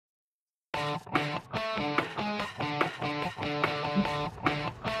Oh,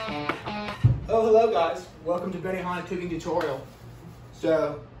 hello guys. Welcome to Hana cooking tutorial.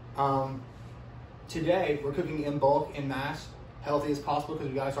 So, today we're cooking in bulk, in mass, healthy as possible because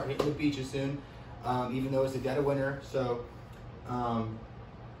we gotta start hitting the beaches soon, even though it's the dead of winter. So,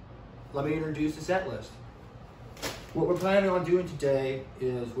 let me introduce the set list. What we're planning on doing today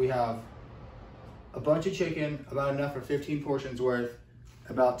is we have a bunch of chicken, about enough for 15 portions worth,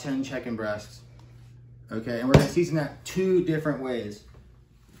 about 10 chicken breasts. Okay, and we're gonna season that 2 different ways.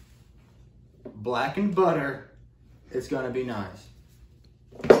 Blackened butter, it's gonna be nice.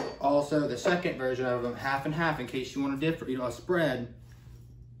 Also, the second version of them, half and half, in case you want to dip, a spread.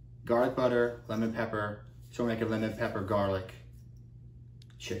 Garlic butter, lemon pepper. So we'll make a lemon pepper garlic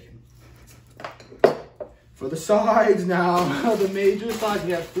chicken. For the sides now, the major sides,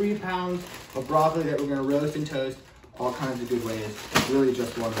 we have 3 pounds of broccoli that we're gonna roast and toast all kinds of good ways. Really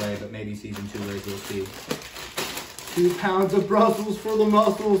just one way, but maybe season 2 ways, we'll see. 2 pounds of Brussels for the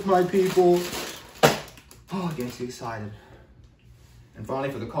muscles, my people. Oh, getting too excited. And finally,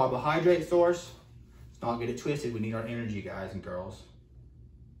 for the carbohydrate source, let's not get it twisted. We need our energy, guys and girls.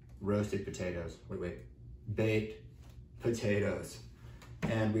 Roasted potatoes. Baked potatoes.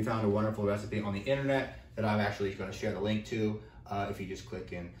 And we found a wonderful recipe on the internet that I'm actually going to share the link to if you just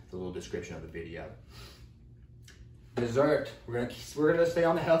click in the little description of the video. Dessert. We're gonna stay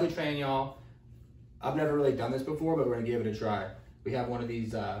on the healthy train, y'all. I've never really done this before, but we're gonna give it a try. We have one of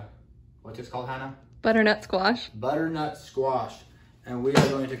these, what's this called, Hana? Butternut squash. Butternut squash. And we are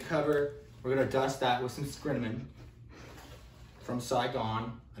going to we're gonna dust that with some cinnamon from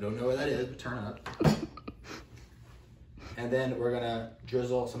Saigon. I don't know where that is, but turn up. And then we're gonna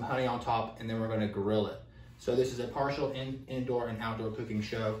drizzle some honey on top, and then we're gonna grill it. So this is a partial indoor and outdoor cooking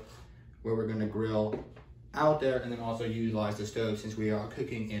show where we're gonna grill out there and then also utilize the stove since we are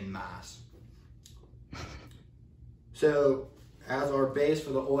cooking in mass. So as our base for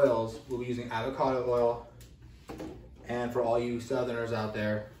the oils, we'll be using avocado oil, and for all you southerners out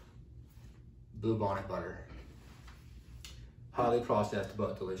there, bluebonnet butter. Highly processed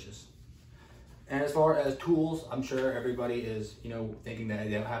but delicious. And as far as tools, I'm sure everybody is, thinking that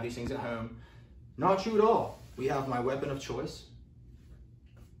they don't have these things at home. Not true at all. We have my weapon of choice.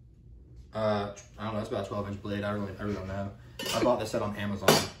 I don't know, it's about a 12-inch blade. I really don't know. I bought this set on Amazon.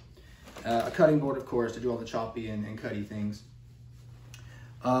 A cutting board, of course, to do all the choppy and cutty things.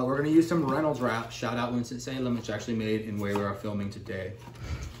 We're gonna use some Reynolds wrap. Shout out Winston-Salem, which actually made in where we are filming today.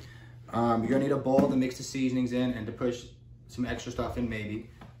 You're gonna need a bowl to mix the seasonings in and to push some extra stuff in maybe.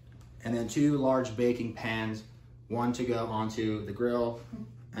 And then 2 large baking pans, one to go onto the grill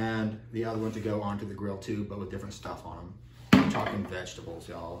and the other one to go onto the grill too, but with different stuff on them. I'm talking vegetables,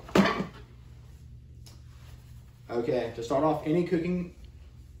 y'all. Okay, to start off any cooking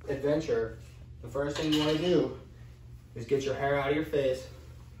adventure, the first thing you want to do is get your hair out of your face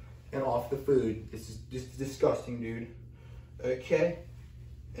and off the food. This is disgusting, dude. Okay?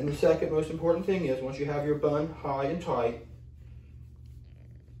 And the second most important thing is once you have your bun high and tight,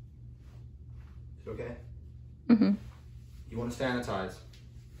 is it okay? Mm-hmm. You want to sanitize.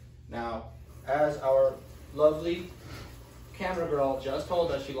 Now, as our lovely camera girl just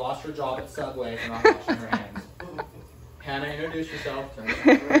told us she lost her job at Subway for not washing her hands. Hannah, introduce yourself. Turn the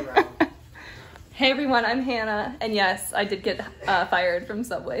camera around. Hey everyone, I'm Hannah, and yes, I did get fired from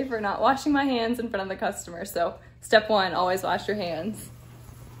Subway for not washing my hands in front of the customer. So, step 1, always wash your hands.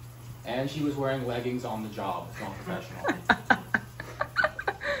 And she was wearing leggings on the job. It's not professional.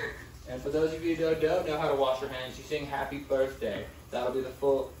 And for those of you who don't know how to wash your hands, you sing Happy Birthday. That'll be the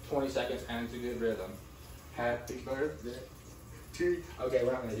full 20 seconds, and it's a good rhythm. Happy birthday to... Okay,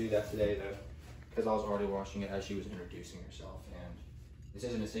 we're not going to do that today, though, because I was already washing it as she was introducing herself. And this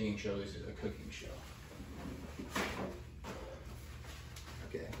isn't a singing show, this is a cooking show.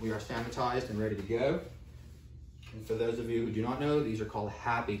 Okay, we are sanitized and ready to go. And for those of you who do not know, these are called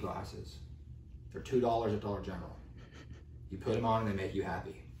happy glasses. They're $2 at Dollar General. You put them on and they make you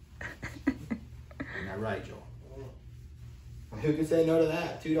happy. Isn't that right, Joel? Who can say no to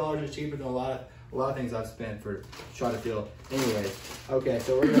that? $2 is cheaper than a lot of things I've spent for trying to feel. Anyways, okay,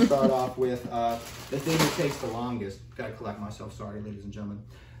 so we're gonna start off with the thing that takes the longest. Gotta collect myself, sorry, ladies and gentlemen.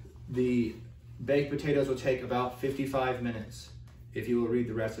 The baked potatoes will take about 55 minutes if you will read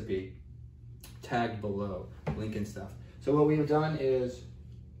the recipe tagged below, link and stuff. So what we've done is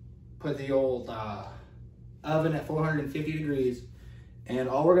put the old oven at 450 degrees, and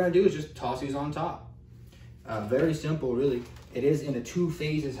all we're gonna do is just toss these on top. Very simple, really. It is in the 2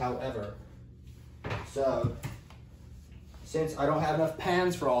 phases, however. So, since I don't have enough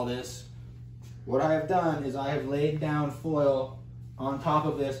pans for all this, what I have done is I have laid down foil on top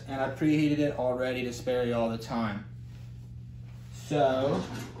of this, and I preheated it already to spare you all the time. So,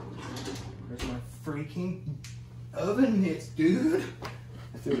 there's my freaking oven mitts, dude.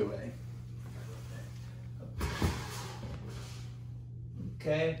 I threw it away.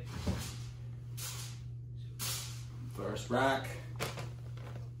 Okay. First rack.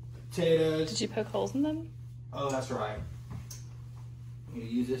 Potatoes. Did you poke holes in them? Oh, that's right. I'm gonna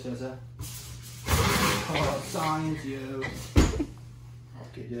use this as a science, yo.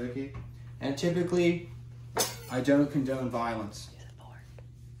 Okay, dokie. And typically, I don't condone violence.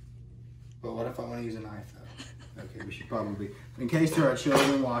 But what if I want to use a knife, though? Okay, we should probably, in case there are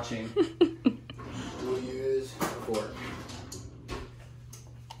children watching, we'll use a fork.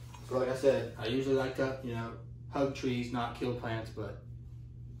 So like I said, I usually like to, you know, hug trees, not kill plants, but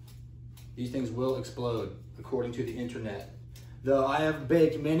these things will explode, according to the internet. Though I have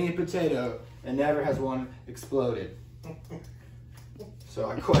baked many a potato and never has one exploded. So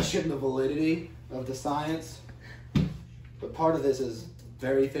I question the validity of the science, but part of this is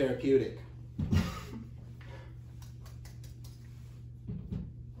very therapeutic.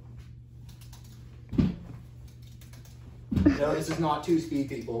 No, this is not 2-speed,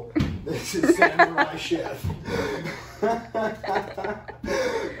 people. This is Samurai Chef.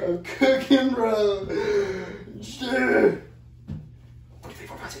 I'm cooking, bro. Shit. 23,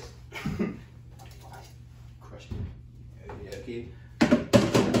 4, 5, 6. 23, 4, 5, 6. Crushed it. Okay.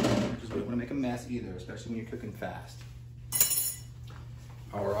 Just don't want to make a mess either, especially when you're cooking fast.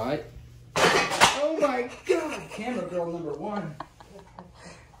 All right. Oh my God, camera girl number 1.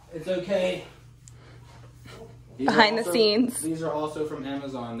 It's okay. Behind the scenes. These are also from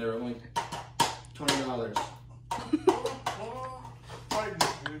Amazon. They're only $20.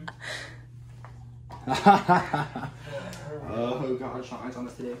 Oh God, Sean's on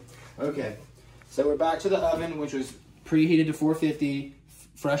this today. Okay, so we're back to the oven, which was preheated to 450,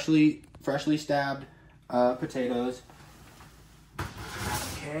 freshly stabbed potatoes.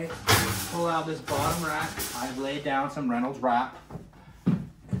 Okay, pull out this bottom rack. I've laid down some Reynolds wrap.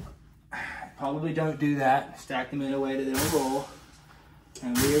 Probably don't do that. Stack them in a way that they will roll.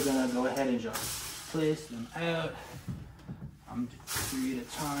 And we are gonna go ahead and just place them out. I'm 3 at a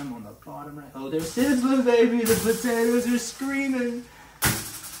time on the bottom right. Oh, they're sizzling, baby. The potatoes are screaming.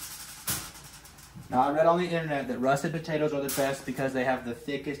 Now, I read on the internet that russet potatoes are the best because they have the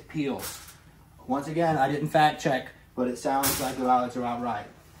thickest peels. Once again, I didn't fact check, but it sounds like the odds are outright.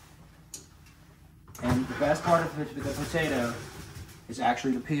 And the best part of the potato is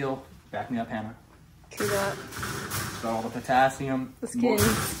actually the peel. Back me up, Hannah. True that. It's got all the potassium. The skin.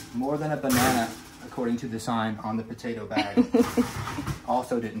 More than a banana, according to the sign on the potato bag.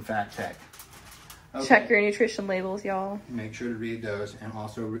 Also didn't fact check. Okay. Check your nutrition labels, y'all. Make sure to read those and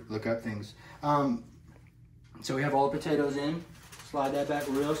also look up things. So we have all the potatoes in. Slide that back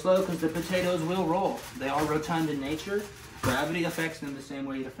real slow because the potatoes will roll. They are rotund in nature. Gravity affects them the same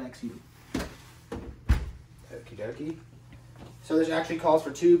way it affects you. Okie dokie. So this actually calls for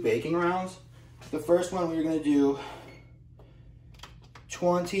 2 baking rounds. The first one we're going to do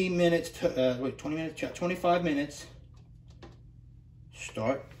 25 minutes.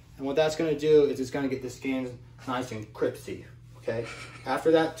 Start. And what that's going to do is it's going to get the skins nice and crispy. Okay.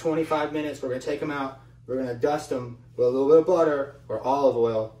 After that 25 minutes, we're going to take them out. We're going to dust them with a little bit of butter or olive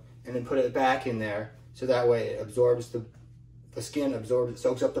oil, and then put it back in there. So that way it absorbs the skin absorbs, it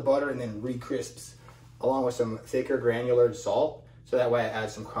soaks up the butter, and then re-crisps, along with some thicker granular salt. So that way it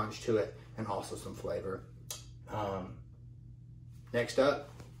adds some crunch to it and also some flavor. Next up,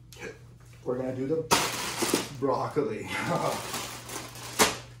 we're gonna do the broccoli.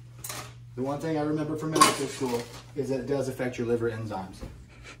 The one thing I remember from medical school is that it does affect your liver enzymes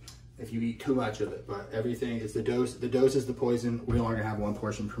if you eat too much of it, but everything is the dose. The dose is the poison. We only gonna have 1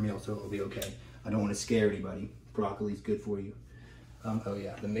 portion per meal, so it'll be okay. I don't want to scare anybody. Broccoli's good for you. Oh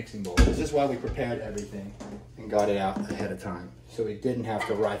yeah, the mixing bowl. This is why we prepared everything and got it out ahead of time, so we didn't have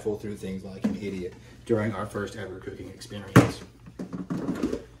to rifle through things like an idiot during our first ever cooking experience.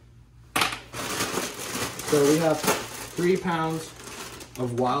 So we have 3 pounds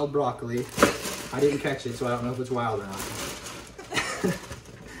of wild broccoli. I didn't catch it, so I don't know if it's wild or not.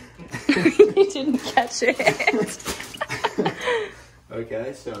 You didn't catch it.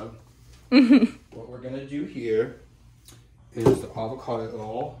 Okay, so what we're gonna do here is the avocado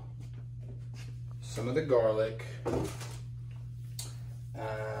oil, some of the garlic,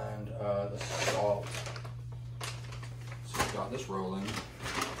 and the salt. So we've got this rolling.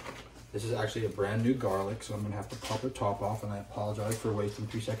 This is actually a brand new garlic, so I'm gonna have to pop the top off, and I apologize for wasting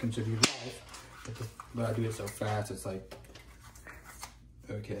 3 seconds of your life. But I do it so fast, it's like,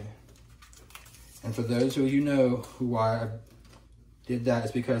 okay. And for those who you know why I did that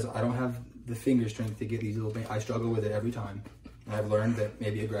is because I don't have the finger strength to get these little things. I struggle with it every time. And I've learned that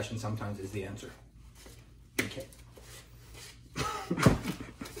maybe aggression sometimes is the answer. Okay.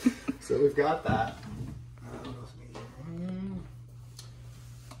 So we've got that.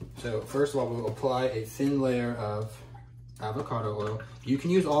 So first of all, we'll apply a thin layer of avocado oil. You can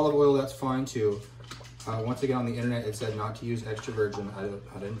use olive oil, that's fine too. Once again, on the internet, it said not to use extra virgin.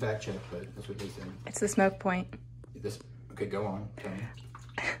 I didn't fact check, but that's what they said. It's the smoke point. Okay, go on. Tell me.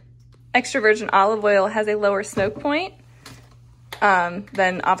 Extra virgin olive oil has a lower smoke point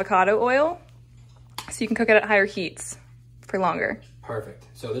than avocado oil, so you can cook it at higher heats for longer. Perfect.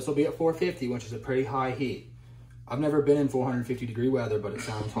 So this will be at 450, which is a pretty high heat. I've never been in 450-degree weather, but it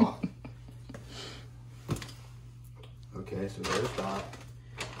sounds hot. Okay, so there's that.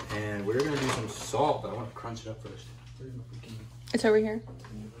 And we're gonna do some salt, but I want to crunch it up first. It's over here.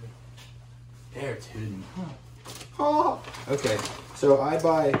 There, it's hidden. Oh. Okay, so I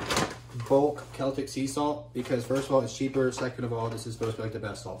buy bulk Celtic Sea salt because first of all, it's cheaper. Second of all, this is supposed to be like the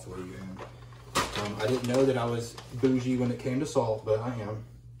best salt for you. And, I didn't know that I was bougie when it came to salt, but I am.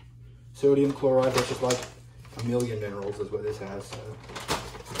 Sodium chloride, which is like a million minerals, is what this has. So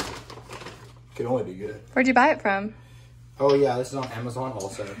it can only be good. Where'd you buy it from? Oh yeah, this is on Amazon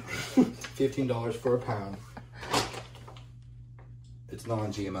also. $15 for a pound. It's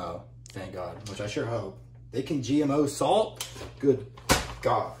non-GMO, thank God, which I sure hope. They can GMO salt? Good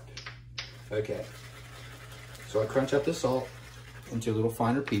God. Okay, so I crunch up the salt into little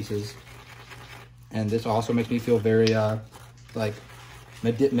finer pieces. And this also makes me feel very, like,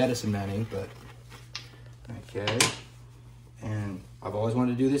 medicine man-y, but, okay. And I've always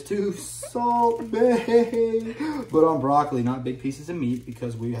wanted to do this too, Salt Bae! But on broccoli, not big pieces of meat,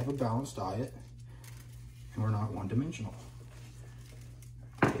 because we have a balanced diet, and we're not one-dimensional.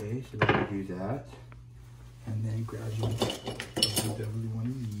 Okay, so we're gonna do that. And then gradually, definitely one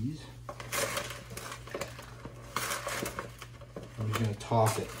of these. I'm just gonna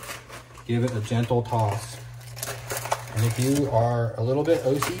toss it. Give it a gentle toss. And if you are a little bit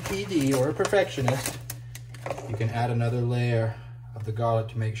OCPD or a perfectionist, you can add another layer of the garlic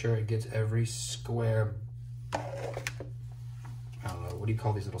to make sure it gets every square, I don't know, what do you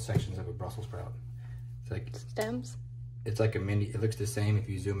call these little sections of a Brussels sprout? It's like stems. It's like a mini, it looks the same if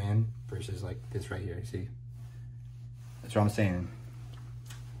you zoom in versus like this right here, you see? That's what I'm saying.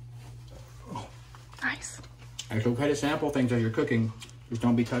 Oh. Nice. It's okay to sample things as you're cooking. Just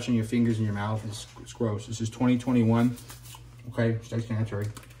don't be touching your fingers in your mouth. It's gross. This is 2021. Okay, stay sanitary.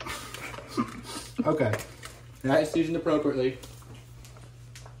 Okay, that is seasoned appropriately.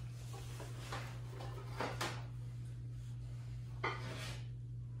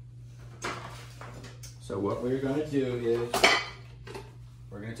 So what we're gonna do is,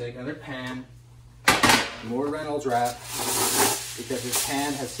 we're gonna take another pan, more Reynolds wrap, because this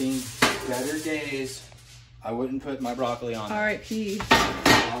pan has seen better days. I wouldn't put my broccoli on. R.I.P.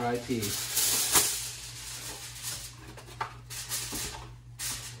 R.I.P.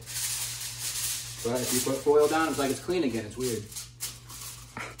 But if you put foil down, it's like it's clean again. It's weird.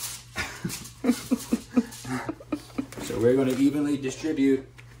 So we're going to evenly distribute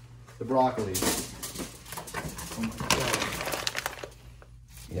the broccoli. Oh my God.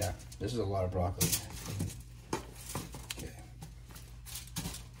 Yeah, this is a lot of broccoli. Okay.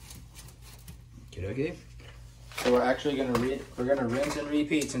 Okay. So we're actually going to rinse and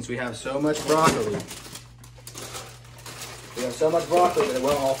repeat since we have so much broccoli. We have so much broccoli that it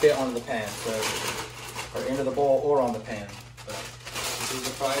won't all fit onto the pan, so, or into the bowl or on the pan. But this is the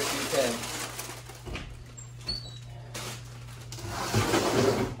price you pay.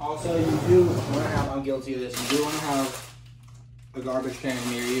 Also, you do want to have, I'm guilty of this, you do want to have a garbage can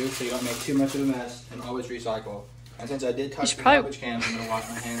near you so you don't make too much of a mess, and always recycle. And since I did touch the garbage can, I'm going to wash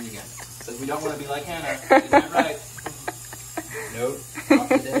my hands again. Because we don't want to be like Hannah. Isn't that right? Nope. Not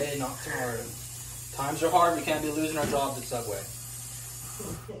today, not tomorrow. Times are hard. We can't be losing our jobs at Subway.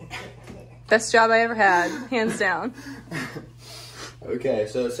 Best job I ever had, hands down. Okay,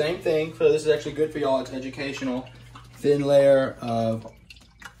 so same thing. So this is actually good for y'all. It's educational. Thin layer of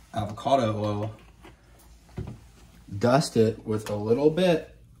avocado oil. Dust it with a little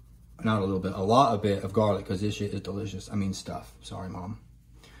bit, not a little bit, a lot of bit of garlic, because this shit is delicious. I mean stuff. Sorry, Mom.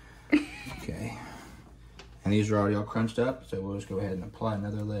 Okay, and these are already all crunched up, so we'll just go ahead and apply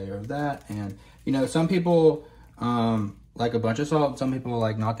another layer of that. And you know, some people like a bunch of salt, some people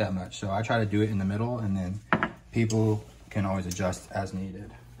like not that much, so I try to do it in the middle, and then people can always adjust as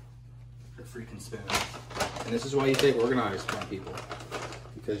needed. The freaking spoon. And this is why you stay organized from people,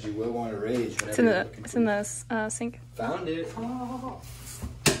 because you will want to rage whenever it's in the sink. Found it. Oh.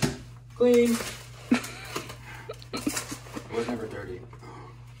 Clean. It was never dirty.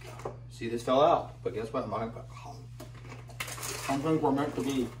 See, this fell out, but guess what? Some things were meant to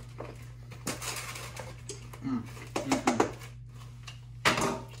be. There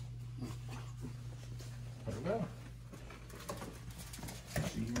we go.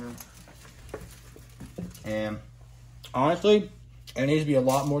 See here. And honestly, it needs to be a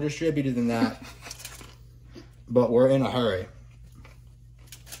lot more distributed than that. But we're in a hurry.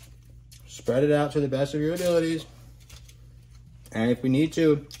 Spread it out to the best of your abilities. And if we need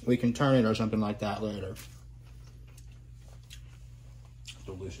to, we can turn it or something like that later.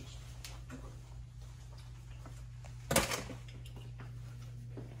 Delicious.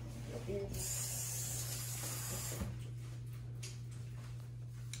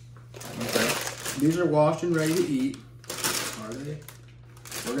 Okay. These are washed and ready to eat. Are they?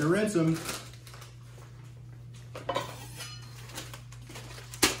 We're gonna rinse them.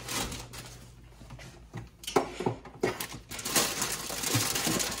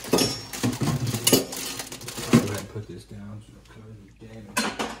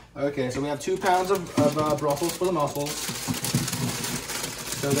 Okay, so we have 2 pounds of Brussels for the mussels,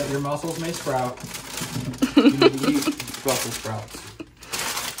 so that your mussels may sprout. You need to eat Brussels sprouts.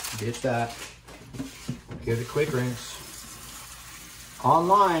 Ditch that. Give it a quick rinse.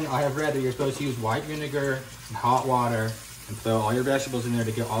 Online, I have read that you're supposed to use white vinegar and hot water and throw all your vegetables in there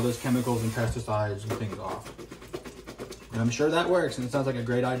to get all those chemicals and pesticides and things off. And I'm sure that works, and it sounds like a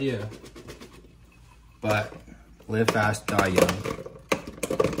great idea. But live fast, die young.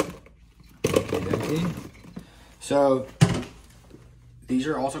 So these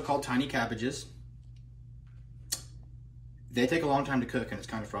are also called tiny cabbages. They take a long time to cook and it's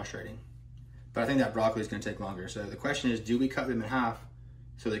kind of frustrating. But I think that broccoli is going to take longer. So the question is, do we cut them in half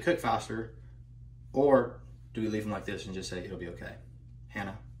so they cook faster? Or do we leave them like this and just say it'll be okay?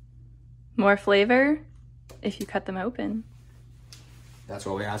 Hannah? More flavor if you cut them open. That's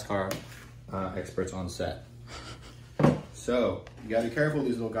what we ask our experts on set. So you gotta be careful with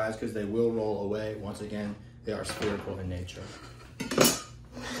these little guys because they will roll away. Once again, they are spherical in nature.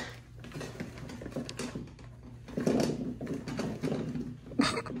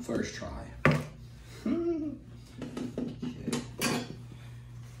 First try.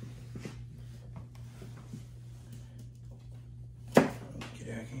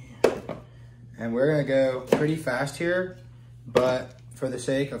 And we're gonna go pretty fast here, but for the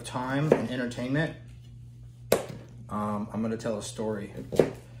sake of time and entertainment, I'm going to tell a story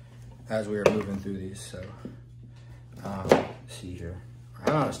as we are moving through these. So, let's see here.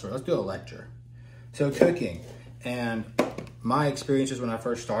 Not a story. Let's do a lecture. So, cooking. And my experiences when I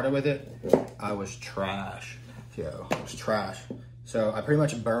first started with it, I was trash. Yo, I was trash. So, I pretty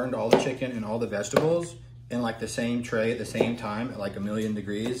much burned all the chicken and all the vegetables in like the same tray at the same time at like 1,000,000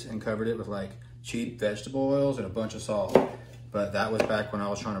 degrees and covered it with like cheap vegetable oils and a bunch of salt. But that was back when I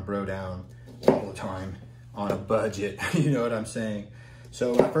was trying to bro down all the time on a budget, you know what I'm saying?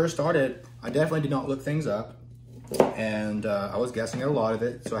 So when I first started, I definitely did not look things up, and I was guessing at a lot of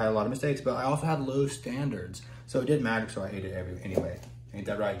it, so I had a lot of mistakes, but I also had low standards, so it didn't matter, so I ate it anyway. Ain't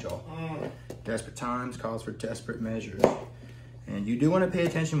that right, Joel? Desperate times calls for desperate measures. And you do want to pay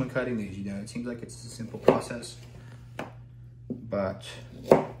attention when cutting these, you know, it seems like it's a simple process, but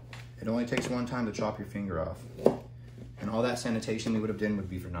it only takes one time to chop your finger off. And all that sanitation we would have done would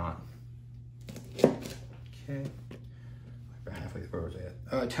be for naught. Okay, we're halfway through. Where was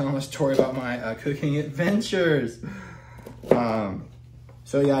I at? Telling a story about my cooking adventures.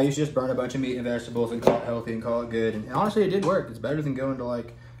 So yeah, I used to just burn a bunch of meat and vegetables and call it healthy and call it good. And honestly, it did work. It's better than going to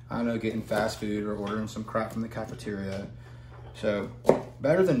like, I don't know, getting fast food or ordering some crap from the cafeteria. So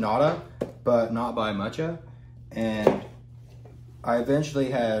better than nada, but not by mucha. And I eventually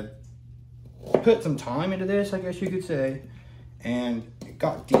had put some time into this, I guess you could say, and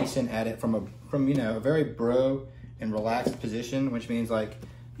got decent at it from you know, a very bro and relaxed position, which means like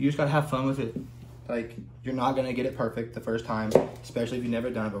you just gotta have fun with it. Like, you're not gonna get it perfect the first time, especially if you've never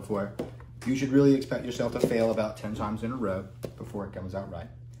done it before. You should really expect yourself to fail about 10 times in a row before it comes out right.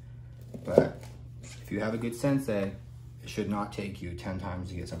 But if you have a good sensei, it should not take you 10 times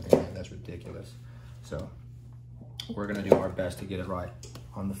to get something right. That's ridiculous. So we're gonna do our best to get it right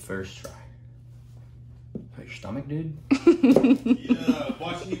on the first try. Your stomach, dude? Yeah,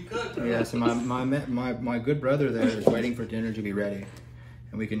 watching you cook, bro. Yeah, so my good brother there is waiting for dinner to be ready,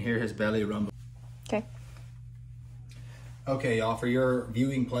 and we can hear his belly rumble. Okay. Okay, y'all, for your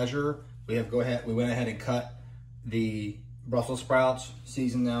viewing pleasure, we went ahead and cut the Brussels sprouts,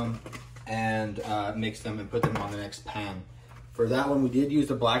 seasoned them, and mixed them and put them on the next pan. For that one, we did use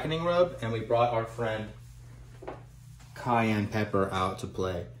the blackening rub, and we brought our friend cayenne pepper out to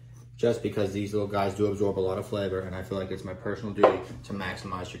play. just because these little guys do absorb a lot of flavor, and I feel like it's my personal duty to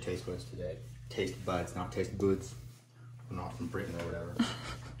maximize your taste buds today. Taste buds, not taste buds. I'm not from Britain or whatever.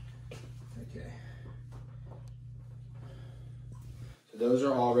 Okay. So those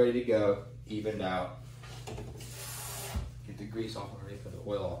are all ready to go, evened out. Get the grease off already, put the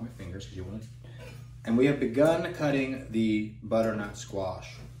oil off my fingers because you want it. And we have begun cutting the butternut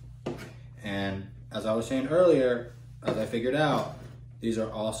squash. And as I was saying earlier, as I figured out, these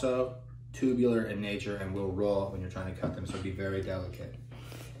are also tubular in nature and will roll when you're trying to cut them, so be very delicate.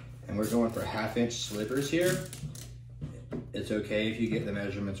 And we're going for 1/2 inch slivers here. It's okay if you get the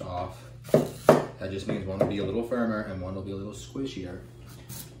measurements off. That just means one will be a little firmer and one will be a little squishier.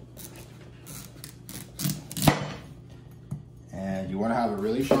 And you want to have a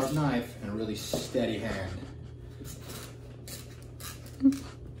really sharp knife and a really steady hand.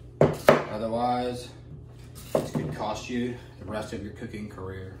 Otherwise, this could cost you the rest of your cooking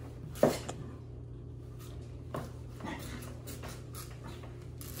career.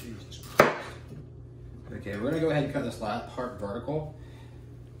 Jesus Christ. Okay, we're gonna go ahead and cut this last part vertical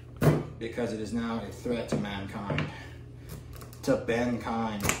because it is now a threat to mankind. To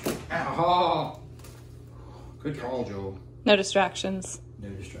benkind. Ow! Good call, Joel. No distractions. No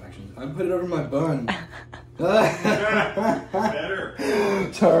distractions. I put it over my bun. Better.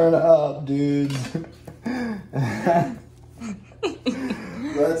 Turn up, dudes.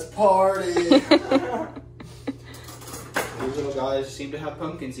 Let's party. These little guys seem to have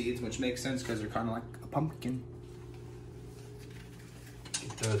pumpkin seeds, which makes sense because they're kind of like a pumpkin.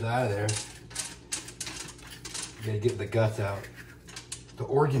 Get those out of there. You gotta get the guts out. The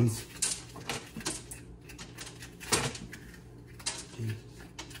organs. Jeez.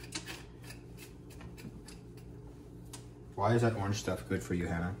 Why is that orange stuff good for you,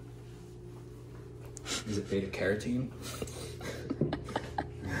 Hannah? Is it beta carotene?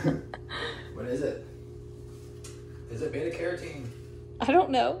 What is it? Is it beta carotene? I don't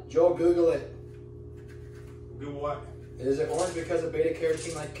know. Joel, Google it. Do what? Is it orange because of beta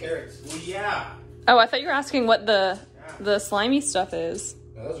carotene like carrots? Well, yeah. Oh, I thought you were asking what the slimy stuff is.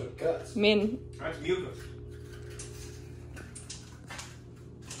 No, those are guts. I mean, That's mucus.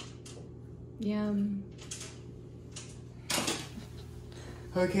 yum.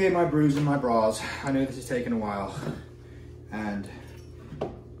 Okay, my brews and my bras. I know this is taking a while. And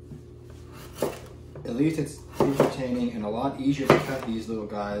at least it's entertaining and a lot easier to cut these little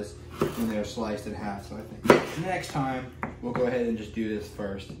guys when they're sliced in half. So I think next time we'll go ahead and just do this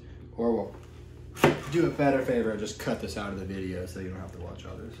first. Or we'll do a better favor and just cut this out of the video so you don't have to watch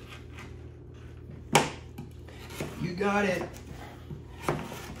others. You got it.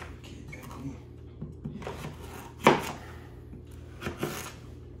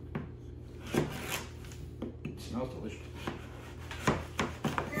 It smells delicious.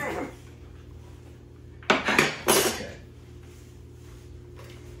 Okay.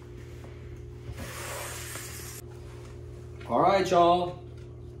 All right, y'all.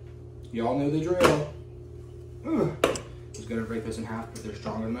 Y'all know the drill. I was gonna break this in half, but they're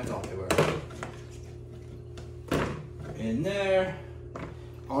stronger than I thought they were. In there.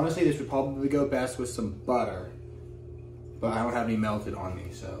 Honestly, this would probably go best with some butter, but I don't have any melted on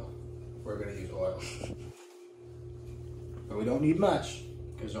me, so we're gonna use oil. But we don't need much,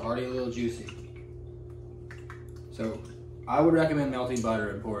 because they're already a little juicy. So I would recommend melting butter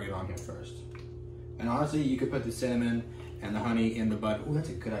and pouring it on here first. And honestly, you could put the cinnamon and the honey in the butter. Oh, that's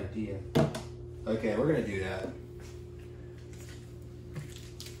a good idea. Okay, we're gonna do that.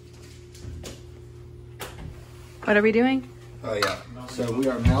 What are we doing? Oh yeah, so we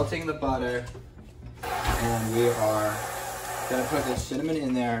are melting the butter and we are gonna put the cinnamon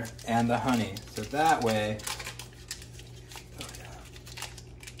in there and the honey. So that way, oh yeah,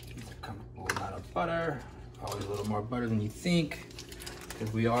 it's a comfortable amount of butter. Always a little more butter than you think,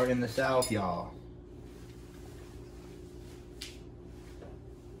 because we are in the South, y'all.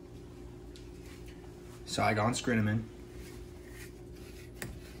 Saigon cinnamon.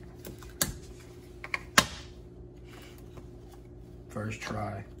 First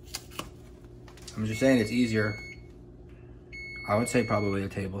try. I'm just saying it's easier. I would say probably a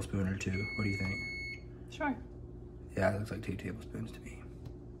tablespoon or two. What do you think? Sure. Yeah, it looks like 2 tablespoons to me.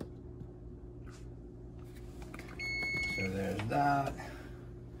 So there's that.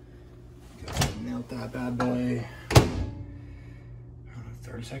 Go ahead and melt that bad boy. I don't know,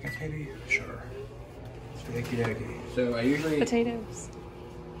 30 seconds maybe? Sure. Okie dokie. So I usually... Potatoes.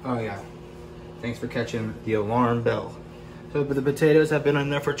 Oh yeah. Thanks for catching the alarm bell. So but the potatoes have been in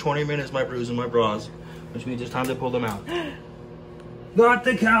there for 20 minutes, my brews and my bras, which means it's time to pull them out. Not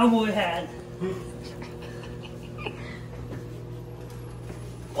the cowboy hat.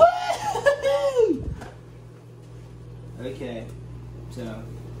 What? Okay, so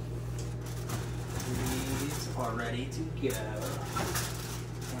these are ready to go.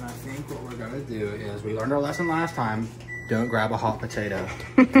 And I think what we're gonna do is, we learned our lesson last time, don't grab a hot potato.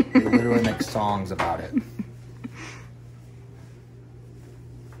 They literally make songs about it.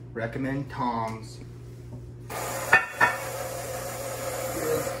 Recommend tongs.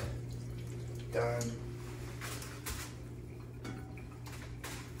 Done.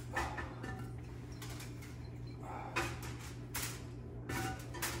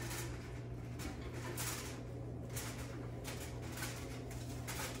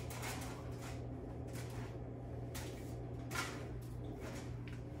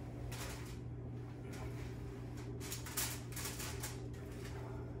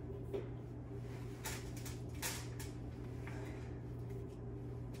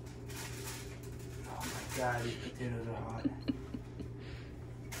 God, these potatoes are hot.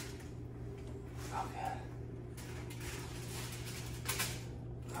 Oh God.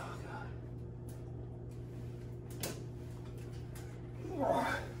 Oh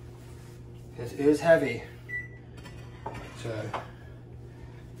God. This is heavy. So we're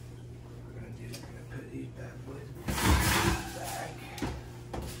gonna put these bad boys back.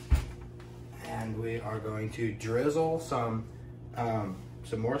 And we are going to drizzle some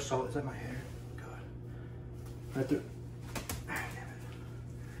more salt. Is that my hair? Right there.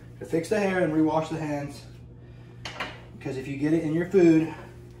 To fix the hair and rewash the hands, because if you get it in your food,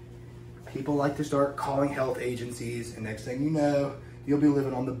 people like to start calling health agencies, and next thing you know, you'll be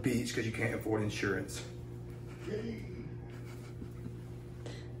living on the beach because you can't afford insurance. Delete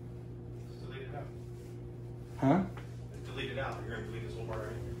it out. Huh? Delete it out. You're gonna delete this whole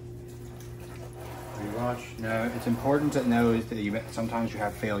part, right? Rewash? No, it's important to know is that sometimes you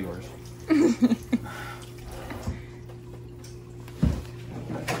have failures.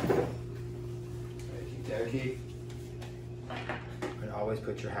 Okey-dokey. And always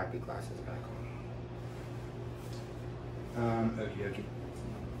put your happy glasses back on. Okey-dokey.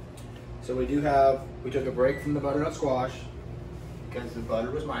 So we took a break from the butternut squash because the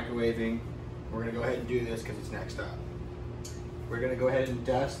butter was microwaving. We're gonna go ahead and do this because it's next up. We're gonna go ahead and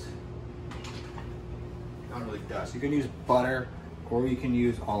dust, not really dust, you can use butter or you can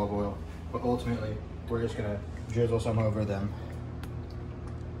use olive oil, but ultimately we're just gonna drizzle some over them.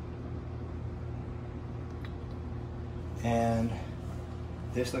 And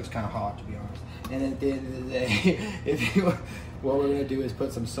this looks kind of hot, to be honest. And at the end of the day, what we're gonna do is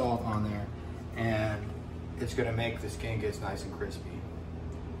put some salt on there, and it's gonna make the skin get nice and crispy.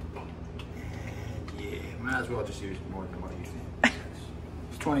 And yeah, might as well just use more than what you think.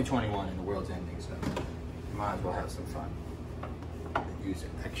 It's 2021 and the world's ending, so might as well have some fun. Use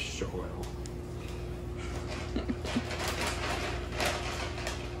extra oil.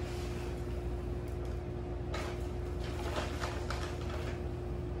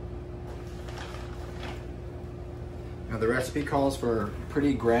 Now the recipe calls for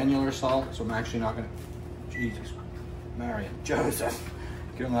pretty granular salt, so I'm actually not gonna, Jesus, Mary, Joseph,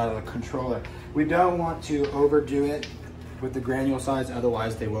 get them out of the controller. We don't want to overdo it with the granule size,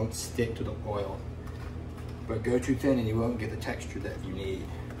 otherwise they won't stick to the oil. But go too thin and you won't get the texture that you need,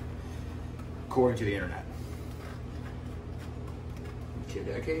 according to the internet.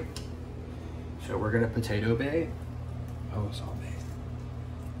 Okay. So we're gonna potato bay. Oh, it's all bay.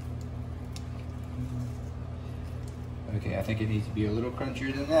 Okay, I think it needs to be a little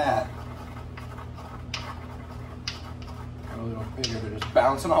crunchier than that. A little bigger, but it's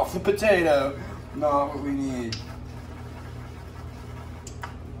bouncing off the potato. Not what we need.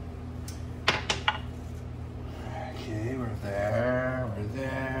 Okay, we're there.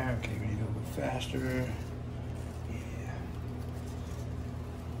 Okay, we need to go a bit faster. Yeah.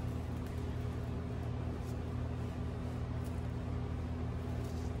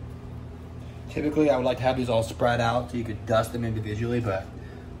 Typically, I would like to have these all spread out so you could dust them individually, but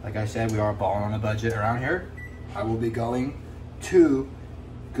like I said, we are balling on a budget around here. I will be going to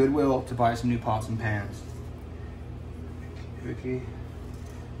Goodwill to buy some new pots and pans. Okay.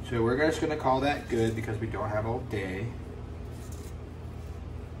 So we're just gonna call that good because we don't have all day.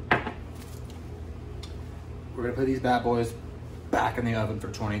 We're gonna put these bad boys back in the oven for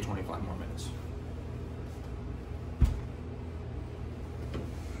 20-25 more minutes.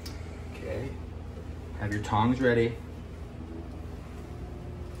 Okay, have your tongs ready.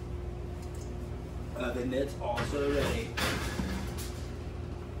 Oven mitts also ready.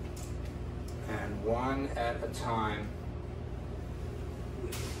 And one at a time, we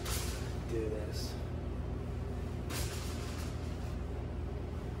do this.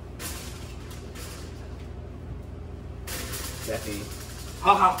 Becky.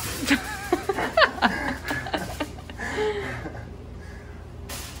 Ha ha!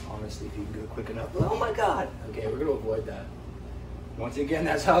 honestly if you can go quick enough. Oh my God. Okay, we're gonna avoid that. Once again,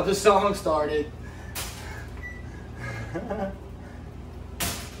 that's how the song started.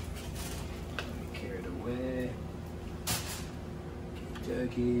 Carried away.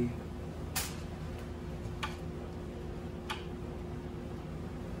 Okey-dokey.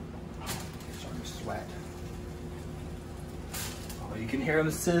 It's starting to sweat. Oh, you can hear them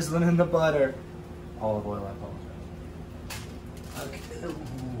sizzling in the butter. Olive oil, I apologize. Okay. Ooh.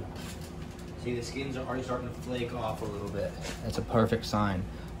 See, the skins are already starting to flake off a little bit. That's a perfect sign.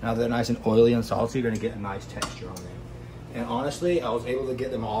 Now they're nice and oily and salty, you're gonna get a nice texture on them. And honestly, I was able to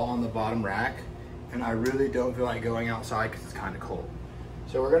get them all on the bottom rack, and I really don't feel like going outside because it's kind of cold.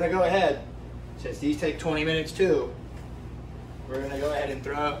 So we're gonna go ahead, since these take 20 minutes too, we're gonna go ahead and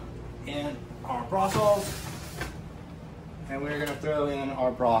throw in our Brussels, and we're gonna throw in our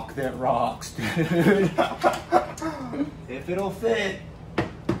brock that rocks, dude. If it'll fit.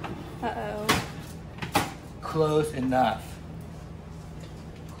 Uh-oh. Close enough.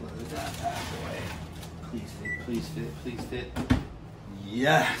 Close that bad boy. Please fit, please fit, please fit.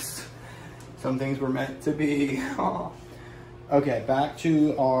 Yes! Some things were meant to be. Oh. Okay, back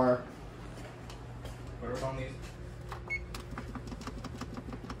to our... What are on these?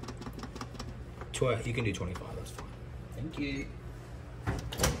 You can do 25, that's fine. Thank you.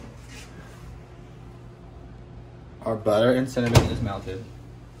 Our butter and cinnamon is melted.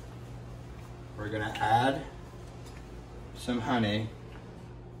 We're gonna add some honey,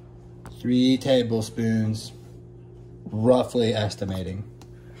 3 tablespoons, roughly estimating.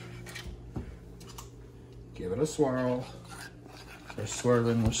 Give it a swirl. We're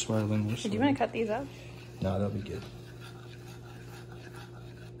swirling, we're swirling, we're swirling. Do you want to cut these up? No, that'll be good.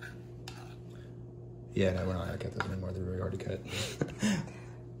 Yeah, no, we're not gonna cut those anymore. They're already cut.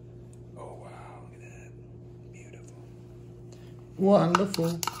 Oh, wow, look at that. Beautiful.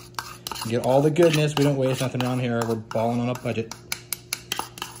 Wonderful. Get all the goodness. We don't waste nothing around here. We're balling on a budget.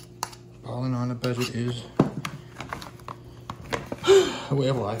 Balling on a budget is a way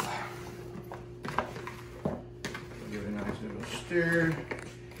of life. Give it a nice little stir.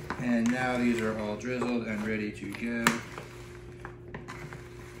 And now these are all drizzled and ready to go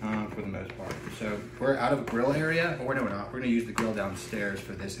for the most part. So we're out of a grill area. Oh, no, we're not. We're going to use the grill downstairs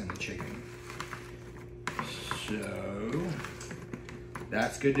for this and the chicken. So...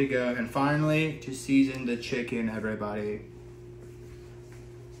 that's good to go. And finally, to season the chicken, everybody.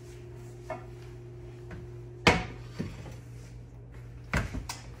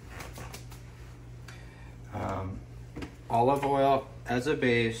 Olive oil as a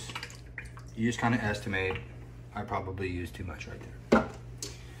base. You just kind of estimate. I probably used too much right there.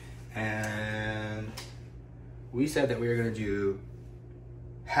 And we said that we were gonna do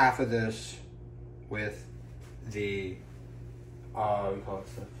half of this with the we call it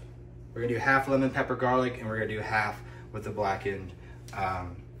stuff. We're gonna do half lemon pepper garlic, and we're gonna do half with the blackened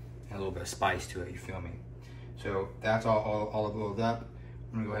and a little bit of spice to it. You feel me? So that's all olive oiled up.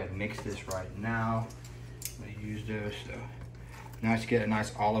 I'm gonna go ahead and mix this right now. I'm gonna use this. So now to get a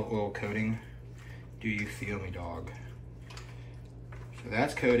nice olive oil coating. Do you feel me, dog? So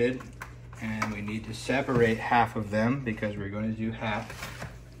that's coated, and we need to separate half of them because we're going to do half.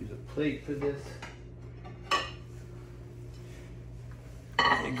 Use a plate for this.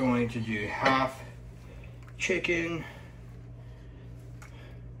 We're going to do half chicken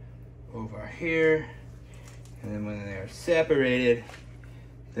over here, and then when they're separated,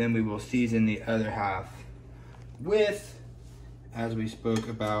 then we will season the other half with, as we spoke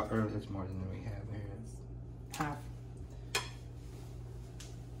about, or that's more than we have here. It's half.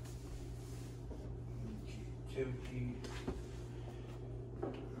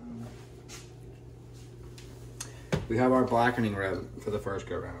 We have our blackening rub for the first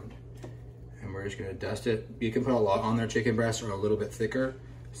go round, and we're just gonna dust it. You can put a lot on their chicken breast or a little bit thicker,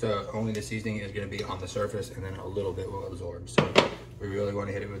 so only the seasoning is gonna be on the surface, and then a little bit will absorb. So we really want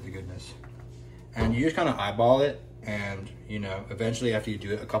to hit it with the goodness, and you just kind of eyeball it, and you know, eventually after you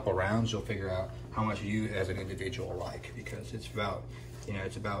do it a couple rounds, you'll figure out how much you as an individual like, because it's about, you know,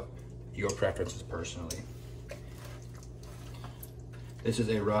 it's about your preferences personally. This is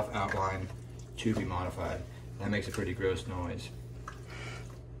a rough outline to be modified. That makes a pretty gross noise.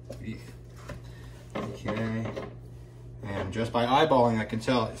 Okay. And just by eyeballing, I can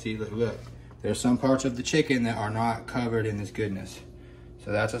tell, see, look, there's some parts of the chicken that are not covered in this goodness.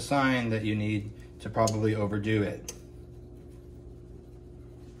 So that's a sign that you need to probably overdo it.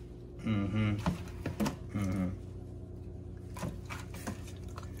 Mm-hmm. Mm-hmm.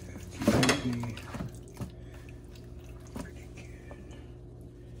 Okay. Pretty good.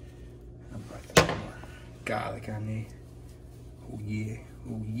 I'll put some more garlic on there. Oh yeah,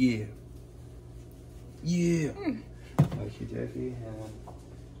 oh yeah. Yeah. Yeah. Okie dokie. And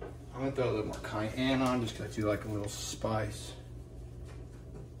I'm gonna throw a little more cayenne on just because I do like a little spice.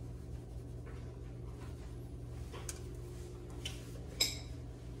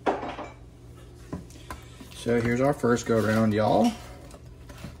 So here's our first go around, y'all.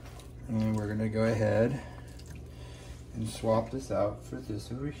 And we're gonna go ahead and swap this out for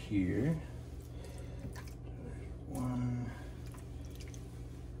this over here. 1,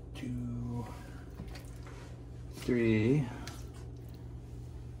 2, 3,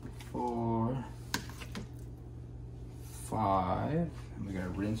 4, 5. And we're gonna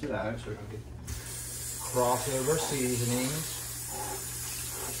rinse it out so we're gonna get crossover seasonings.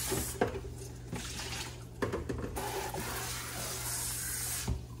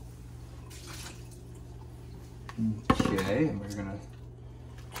 Okay, and we're gonna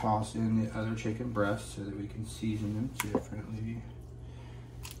toss in the other chicken breasts so that we can season them differently.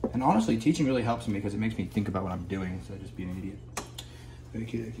 And honestly, teaching really helps me because it makes me think about what I'm doing instead of just being an idiot.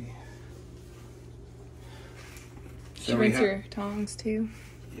 Okay. Should rinse your tongs too.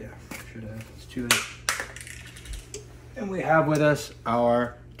 Yeah, should have. It's too late. And we have with us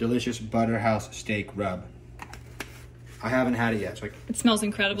our delicious butter house steak rub. I haven't had it yet. So it smells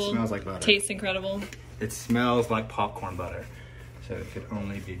incredible. It smells like butter. Tastes incredible. It smells like popcorn butter, so it could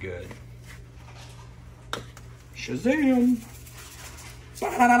only be good. Shazam!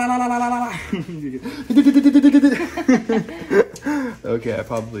 Okay, I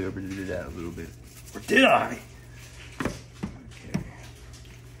probably overdid that a little bit. Or did I? Okay.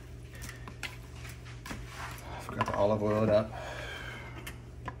 I forgot to olive oil it up.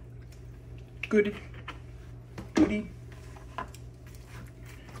 Goody.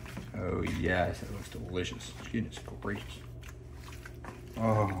 Oh yes, that looks delicious. Goodness gracious.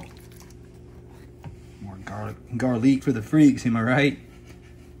 Oh. More garlic for the freaks, am I right?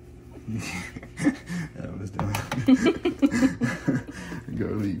 That was dumb.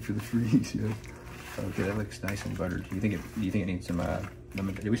 Garlic for the freaks, yeah. Okay, that looks nice and buttered. Do you think it needs some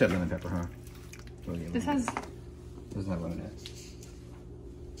lemon? We said lemon pepper, huh? This doesn't have lemon in it.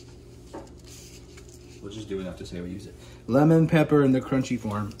 We'll just do enough to say we use it. Lemon pepper in the crunchy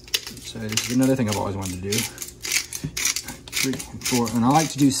form. So this is another thing I've always wanted to do. 3 and 4, and I like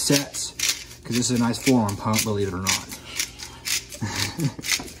to do sets because this is a nice forearm pump, believe it or not.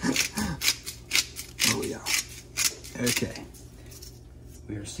 Oh yeah. Okay.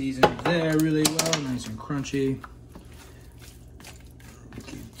 We are seasoned there really well, nice and crunchy.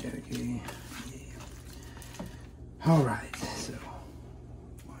 Okay. All right. So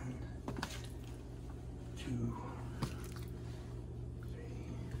 1, 2.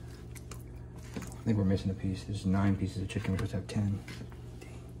 I think we're missing a piece. There's 9 pieces of chicken. We're supposed to have 10.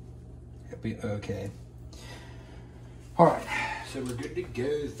 It'll be okay. All right, so we're good to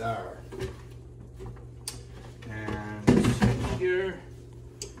go there. And here,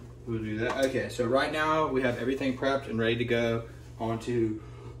 we'll do that. Okay, so right now we have everything prepped and ready to go onto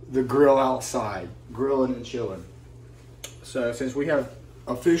the grill outside, grilling and chilling. So since we have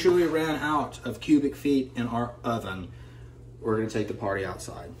officially ran out of cubic feet in our oven, we're gonna take the party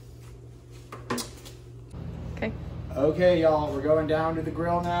outside. Okay, y'all, we're going down to the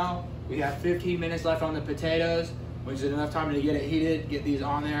grill now. We have 15 minutes left on the potatoes, which is enough time to get it heated, get these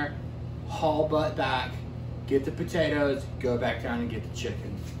on there, haul butt back, get the potatoes, go back down and get the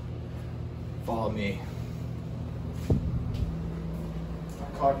chicken. Follow me. My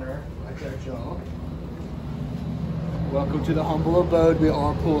partner, right there, y'all. Welcome to the humble abode. We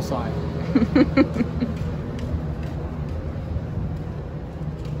are poolside.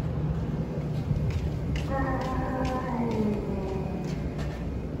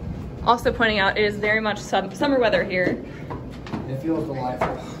 Also pointing out, it is very much summer weather here. It feels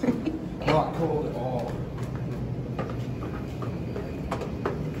delightful. Not cold at all.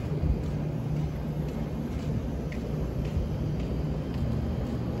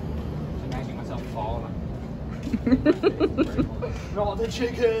 Just imagining myself falling. Not the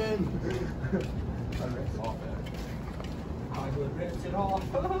chicken! I ripped it off there. I would rip it off.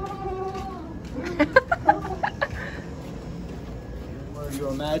 You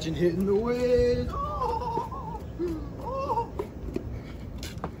imagine hitting the wind. Oh, oh.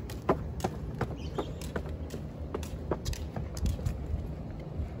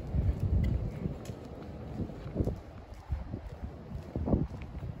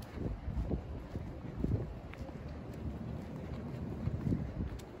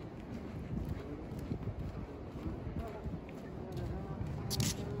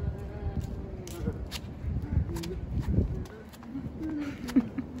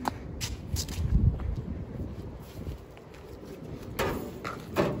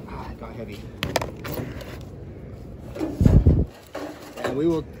 quite heavy. And we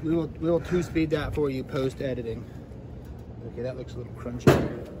will 2-speed that for you post editing. Okay, that looks a little crunchy.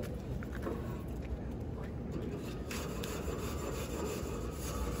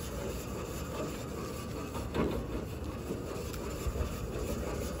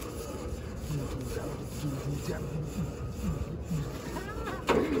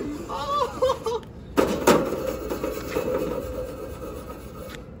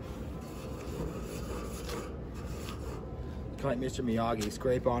 Like Mr. Miyagi,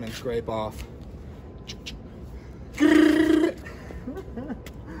 scrape on and scrape off. Okay,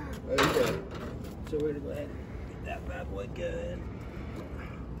 so we're gonna go ahead and get that bad boy going.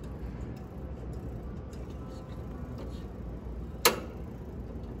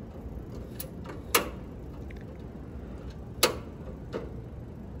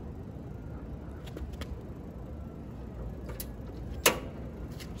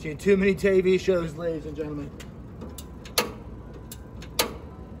 Seen too many TV shows, ladies and gentlemen.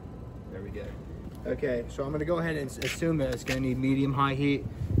 Okay, so I'm gonna go ahead and assume that it's gonna need medium-high heat.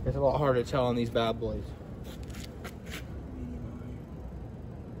 It's a lot harder to tell on these bad boys.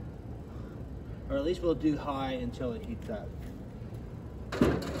 Or at least we'll do high until it heats up.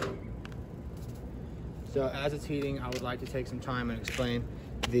 So as it's heating, I would like to take some time and explain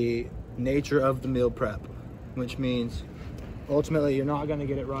the nature of the meal prep, which means ultimately you're not gonna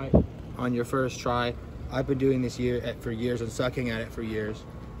get it right on your first try. I've been doing this for years and sucking at it for years.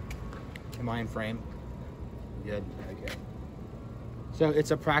 Am I in frame? Good, okay. So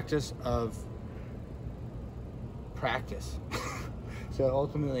it's a practice of practice. So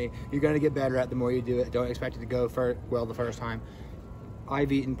ultimately, you're gonna get better at it the more you do it. Don't expect it to go well the first time.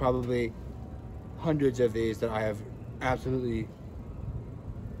 I've eaten probably hundreds of these that I have absolutely,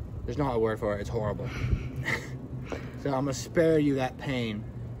 there's not a word for it, it's horrible. So I'm gonna spare you that pain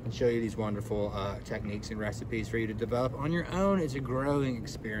and show you these wonderful techniques and recipes for you to develop on your own. It's a growing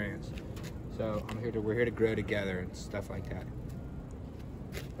experience. So we're here to grow together and stuff like that.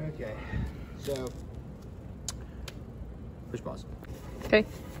 Okay, so push pause. Okay.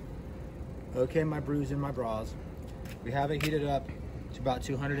 Okay, my brews and my bras. We have it heated up to about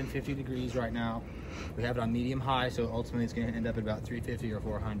 250 degrees right now. We have it on medium high, so ultimately it's gonna end up at about 350 or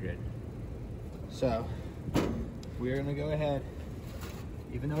 400. So we're gonna go ahead,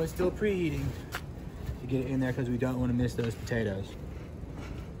 even though it's still preheating, to get it in there because we don't want to miss those potatoes.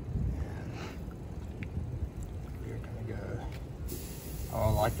 Oh, I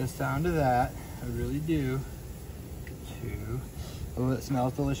like the sound of that. I really do. Oh, it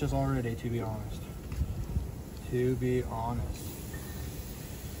smells delicious already, to be honest. To be honest.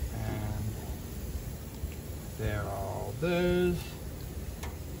 And there are all those.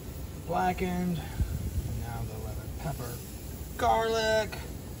 Blackened. And now the lemon pepper. Garlic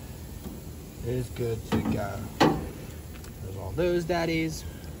is good to go. There's all those daddies.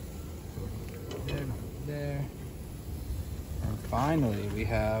 There. And finally, we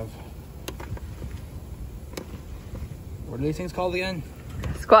have, what are these things called again?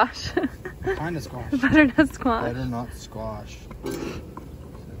 Squash. Kind of squash. Butternut squash. Butternut squash.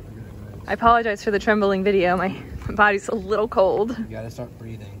 I apologize for the trembling video. My body's a little cold. You gotta start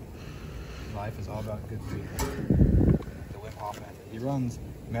breathing. Life is all about good breathing. The Wim Hof method. He runs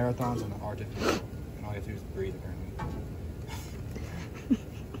marathons in the Arctic, and all you have to do is breathe, apparently.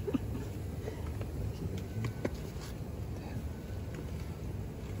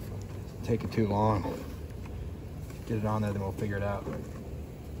 Take it too long. Get it on there, then we'll figure it out.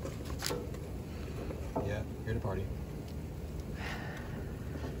 Yeah, here to party.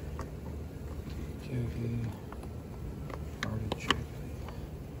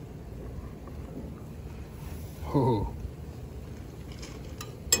 Oh.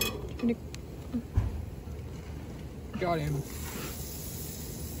 Got him.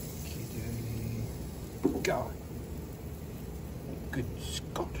 Got. Good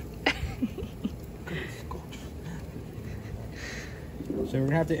Scott. So we're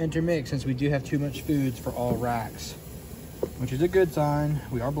gonna have to intermix since we do have too much foods for all racks, which is a good sign.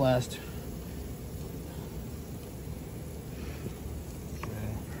 We are blessed. Okay.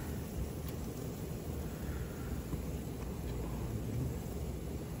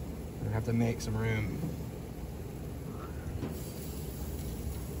 We're gonna have to make some room.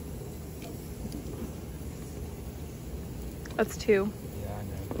 That's 2. Yeah, I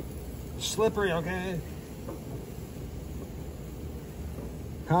know. Slippery, okay?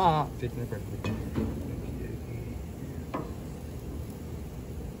 Ha! Fits in perfectly.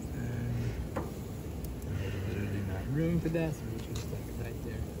 There's not room for that, so we'll just stick it right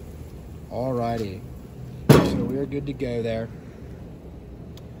there. Alrighty. So we're good to go there.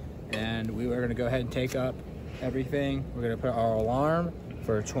 And and we were gonna go ahead and take up everything. We're gonna put our alarm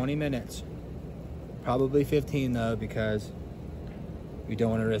for 20 minutes. Probably 15 though, because we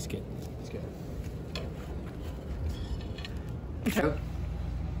don't wanna risk it. Let's go.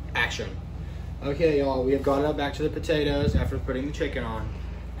 Action. Okay, y'all, we have gotten up back to the potatoes after putting the chicken on,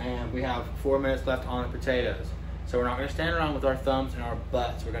 and we have 4 minutes left on the potatoes. So we're not gonna stand around with our thumbs and our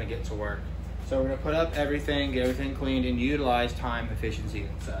butts. We're gonna get to work. So we're gonna put up everything, get everything cleaned, and utilize time efficiency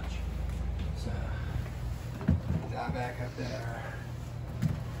and such. So, put that back up there.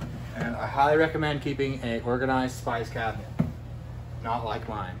 And I highly recommend keeping an organized spice cabinet, not like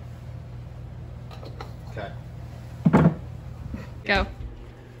mine. Okay. Go.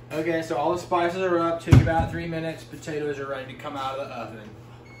 Okay, so all the spices are up. Took about 3 minutes. Potatoes are ready to come out of the oven.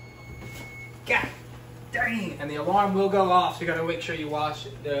 God dang! And the alarm will go off, so you gotta make sure you wash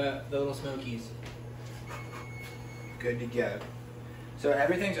the little smokies. Good to go. So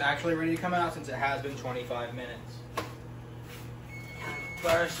everything's actually ready to come out since it has been 25 minutes.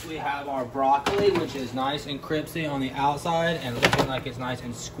 First, we have our broccoli, which is nice and crispy on the outside and looking like it's nice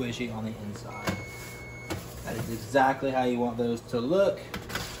and squishy on the inside. That is exactly how you want those to look.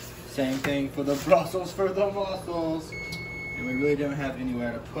 Same thing for the Brussels for the mussels. And we really don't have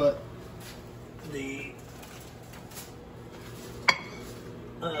anywhere to put the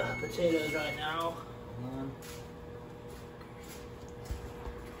potatoes right now. Hold on.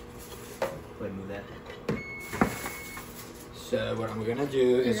 Go ahead and move that. So what I'm gonna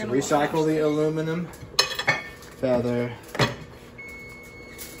do is recycle the aluminum feather.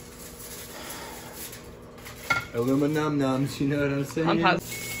 Aluminum nums, you know what I'm saying?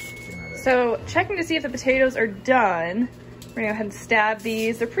 So checking to see if the potatoes are done. We're gonna go ahead and stab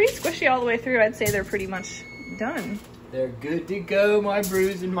these. They're pretty squishy all the way through. I'd say they're pretty much done. They're good to go, my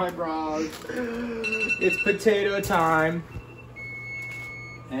brews and my bras. It's potato time.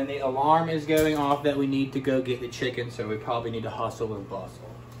 And the alarm is going off that we need to go get the chicken, so we probably need to hustle and bustle.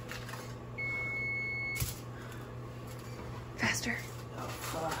 Faster. Oh,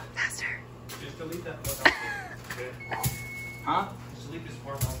 fuck. Faster. Just delete that part. Okay? Huh? Just delete this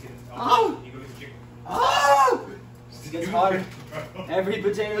part. I'll get it. Oh! You go get the chicken. Oh! It gets hotter. Every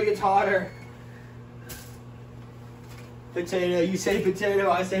potato gets hotter. Potato, you say potato,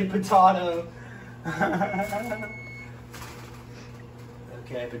 I say potato.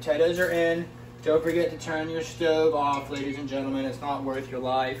 Okay, potatoes are in. Don't forget to turn your stove off, ladies and gentlemen. It's not worth your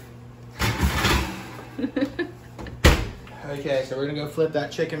life. Okay, so we're gonna go flip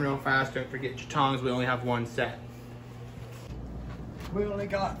that chicken real fast. Don't forget your tongs. We only have one set. We only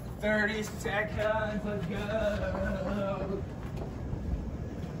got 30 seconds. Let's go.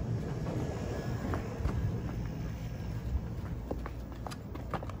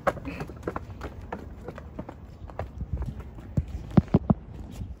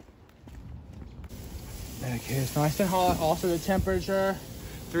 Okay, it's nice and hot. Also the temperature,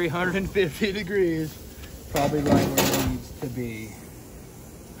 350 degrees. Probably right where it needs to be.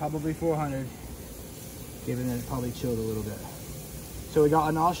 Probably 400, given that it probably chilled a little bit. So we got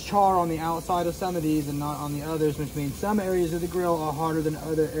a nice char on the outside of some of these and not on the others, which means some areas of the grill are hotter than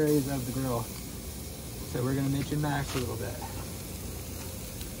other areas of the grill. So we're gonna mix and match a little bit.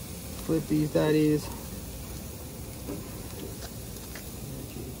 Flip these daddies.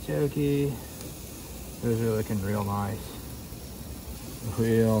 Jokey. Those are looking real nice.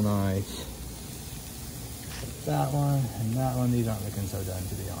 Real nice. That one and that one, these aren't looking so done,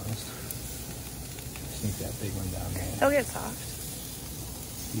 to be honest. Sneak that big one down there. They'll get soft.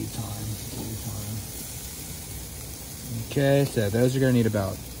 Few times. Okay, so those are gonna need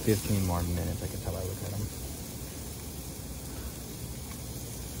about 15 more minutes, I can tell by looking at them.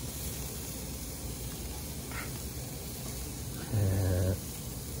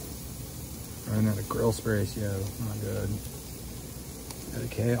 Running out of grill space, yo, not good.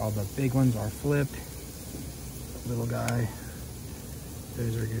 Okay, all the big ones are flipped. Little guy,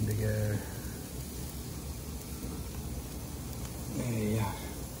 those are good to go. Yeah.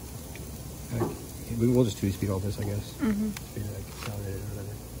 Okay, we'll just two-speed all this, I guess. Speed like accelerated or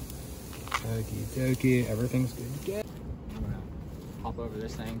whatever. Okie dokie, everything's good to go. I'm gonna hop over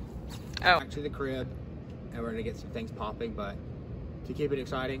this thing. Back to the crib, and we're gonna get some things popping, but to keep it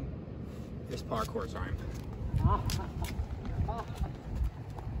exciting, it's parkour time.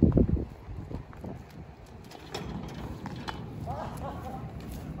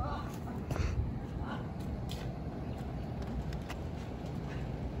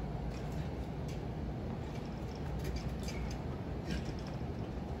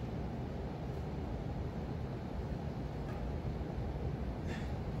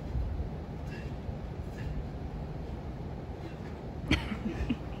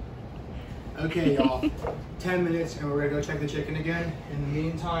 Okay, y'all, 10 minutes and we're gonna go check the chicken again. In the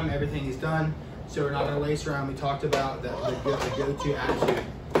meantime, everything is done, so we're not gonna waste around. We talked about the go-to attitude.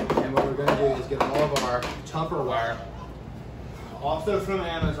 And what we're gonna do is get all of our Tupperware, also from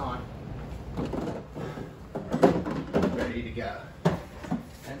Amazon, ready to go.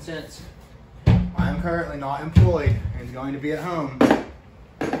 And since I'm currently not employed and going to be at home,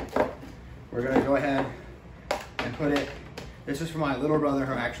 we're gonna go ahead and put it. This is for my little brother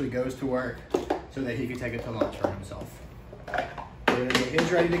who actually goes to work so that he can take it to lunch for himself. We're gonna get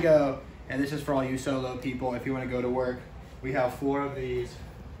his ready to go, and this is for all you solo people. If you wanna go to work, we have 4 of these.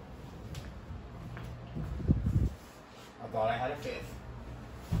 I thought I had a 5th.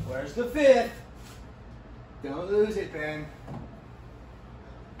 Where's the 5th? Don't lose it, Ben.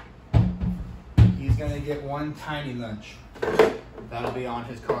 He's gonna get 1 tiny lunch. That'll be on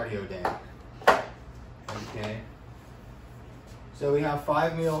his cardio day. Okay. So we have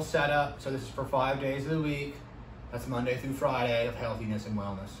 5 meals set up. So this is for 5 days of the week. That's Monday through Friday of healthiness and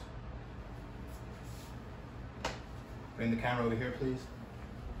wellness. Bring the camera over here, please.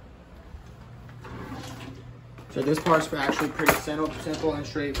 So this part's actually pretty simple and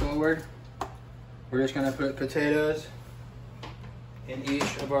straightforward. We're just gonna put potatoes in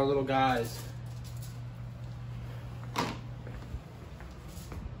each of our little guys.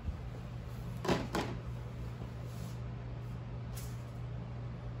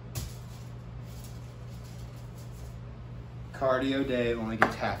 Cardio day only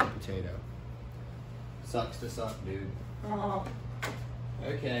gets half a potato. Sucks to suck, dude. Oh.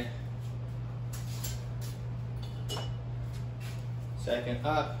 Okay. Second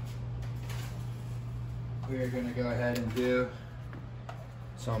up, we're gonna go ahead and do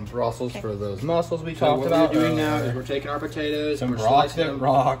some Brussels for those muscles we talked about. What we're doing now is we're taking our potatoes and we're slicing them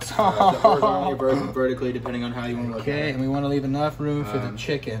horizontally, vertically, depending on how you want to look at it. Okay, and we want to leave enough room for the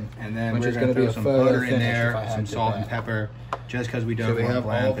chicken, and then we're gonna throw some butter in there, some salt and pepper, just because we don't want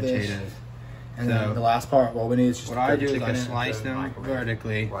bland potatoes. And then the last part, what we need is just what I do is I slice them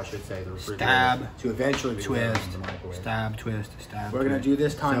vertically, or I should say the stab, to eventually twist, stab, twist, stab. We're gonna do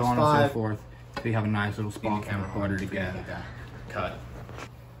this times 5, so on and so forth. So you have a nice little spot of butter to get cut.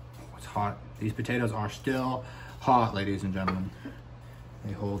 It's hot. These potatoes are still hot, ladies and gentlemen.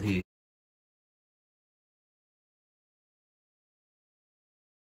 They hold heat.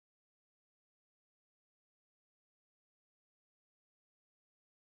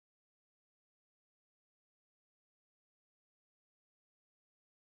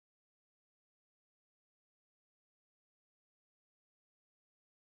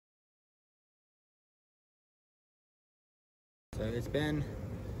 So it's been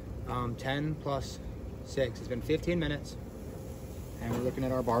 10 plus 6. It's been 15 minutes, and we're looking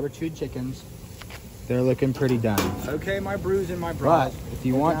at our barbecued chickens. They're looking pretty done. Okay, my brews and my bras. But if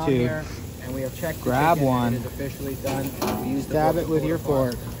you want to, and we have checked grab the chicken, one. It is officially done. We stab it with your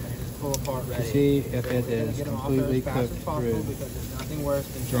fork to see if it is completely cooked through. Nothing worse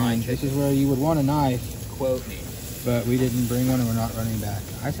than drying. This is where you would want a knife. Quote me. But we didn't bring one, and we're not running back.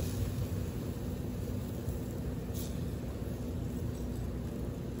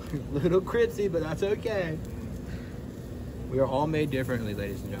 Little critzy, but that's okay. We are all made differently,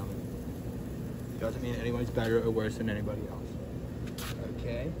 ladies and gentlemen. Doesn't mean anyone's better or worse than anybody else.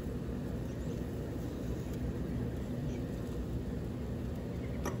 Okay.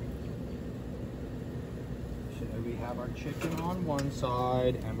 So we have our chicken on one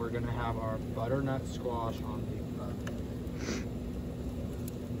side, and we're gonna have our butternut squash on the other.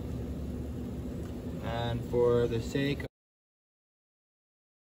 And for the sake of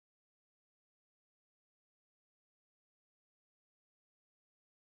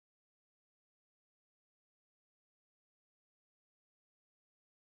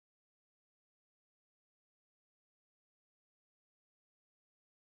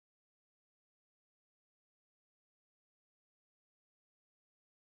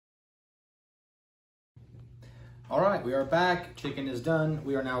all right, we are back. Chicken is done.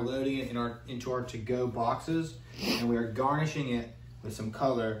 We are now loading it into our to-go boxes, and we are garnishing it with some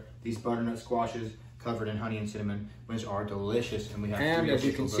color. These butternut squashes covered in honey and cinnamon, which are delicious. And we have, and as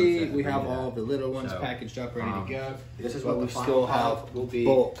you can see, we have all of the little ones packaged up, ready to go. This is what we still have will be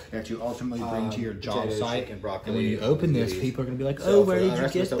bulk that you ultimately bring to your job site. And when you open this, people are going to be like, "Oh, where did you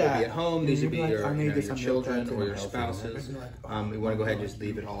get that?" At home, these would be your children or your spouses. We want to go ahead and just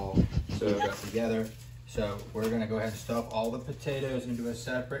leave it all sewed up together. So we're gonna go ahead and stuff all the potatoes into a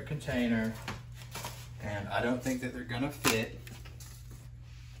separate container. And I don't think that they're gonna fit,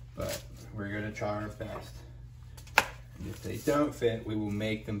 but we're gonna try our best. And if they don't fit, we will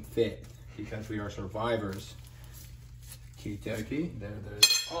make them fit because we are survivors. Okie dokie, there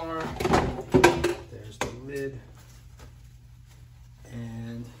those are.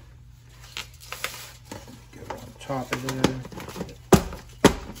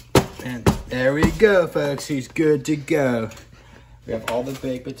 go, folks. He's good to go. We have all the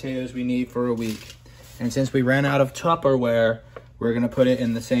baked potatoes we need for a week. And since we ran out of Tupperware, we're gonna put it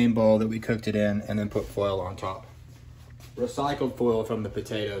in the same bowl that we cooked it in and then put foil on top. Recycled foil from the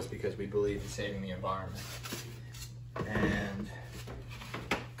potatoes because we believe in saving the environment. And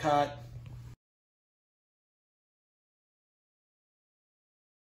cut.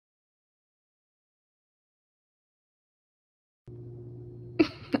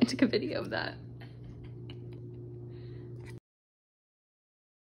 I took a video of that.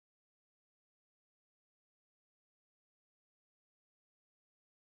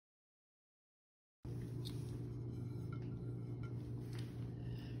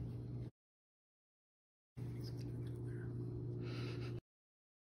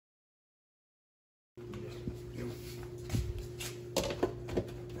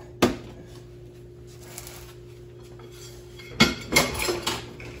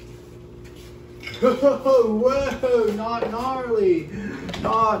 Whoa, not gnarly.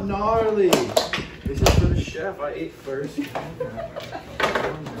 Not gnarly. This is for the chef. I ate first.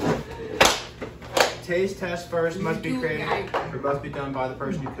 Taste test first must be created or must be done by the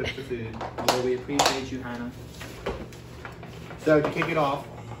person who cooks the food. Although we appreciate you, Hannah. So to kick it off,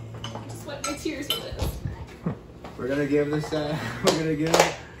 Just wet my tears with this. we're gonna give this. We're gonna give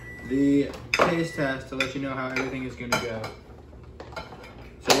the taste test to let you know how everything is gonna go.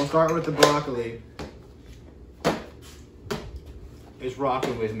 So we'll start with the broccoli. It's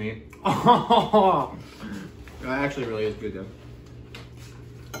rocking with me. Oh, it actually really is good though.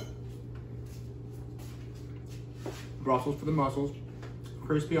 Brussels for the muscles.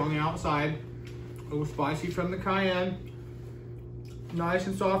 Crispy on the outside. A little spicy from the cayenne. Nice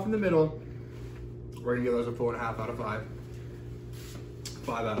and soft in the middle. We're gonna give those a 4.5 out of 5.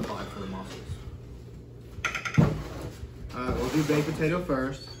 5 out of 5 for the muscles. We'll do baked potato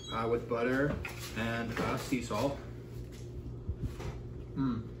first with butter and sea salt.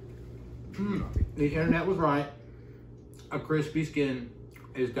 The internet was right. A crispy skin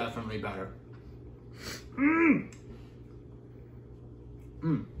is definitely better.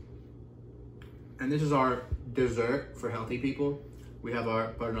 And this is our dessert for healthy people. We have our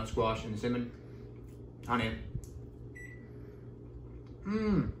butternut squash and cinnamon onion.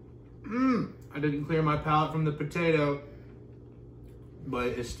 I didn't clear my palate from the potato, but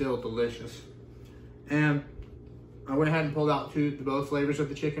it's still delicious. And I went ahead and pulled out both flavors of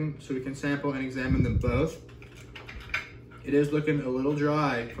the chicken so we can sample and examine them both. It is looking a little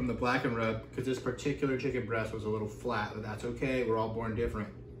dry from the blackened rub because this particular chicken breast was a little flat, but that's okay. We're all born different.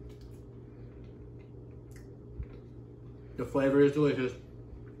 The flavor is delicious.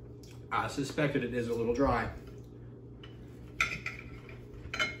 I suspected it is a little dry.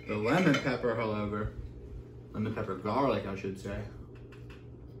 The lemon pepper, however, lemon pepper garlic, I should say.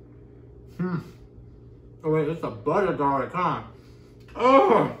 Oh wait, it's a butter garlic, huh?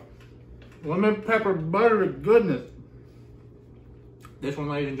 Oh, lemon pepper butter to goodness. This one,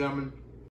 ladies and gentlemen,